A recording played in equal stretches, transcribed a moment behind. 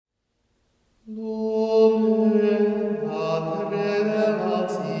Lumen ad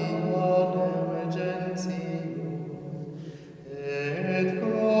revelationem gentium, et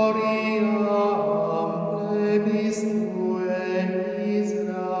gloriam plebis Tuae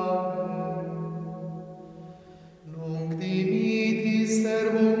Israel. Nunc dimitis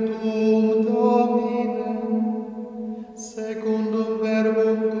servuntum Domine, secundum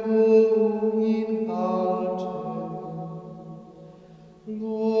verbum Tuum in pace.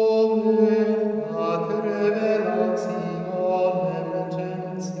 Lumen ad revelationem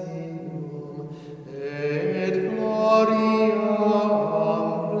gentium, et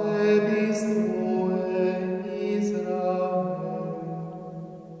gloriam plebis Tuae Israel.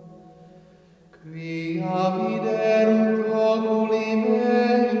 Quia viderunt oculi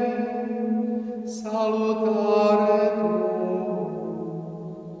mei, salutare Tuum.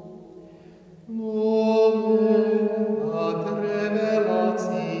 Lumen ad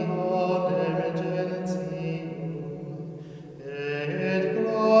revelationem gentium, et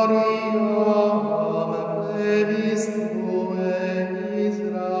gloriam plebis Tuae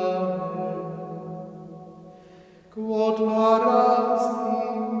Israel. Quod parasti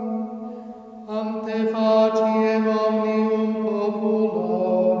ante faciem omnium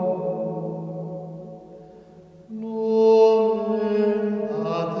populorum. Lumen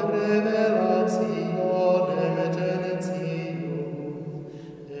ad revelationem gentium,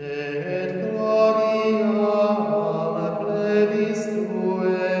 et gloriam plebis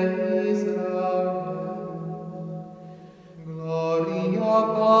Tuae Israel. Gloria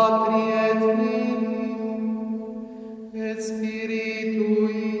Patri et Filii et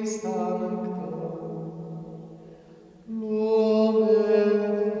Spiritui Sancto. Lumen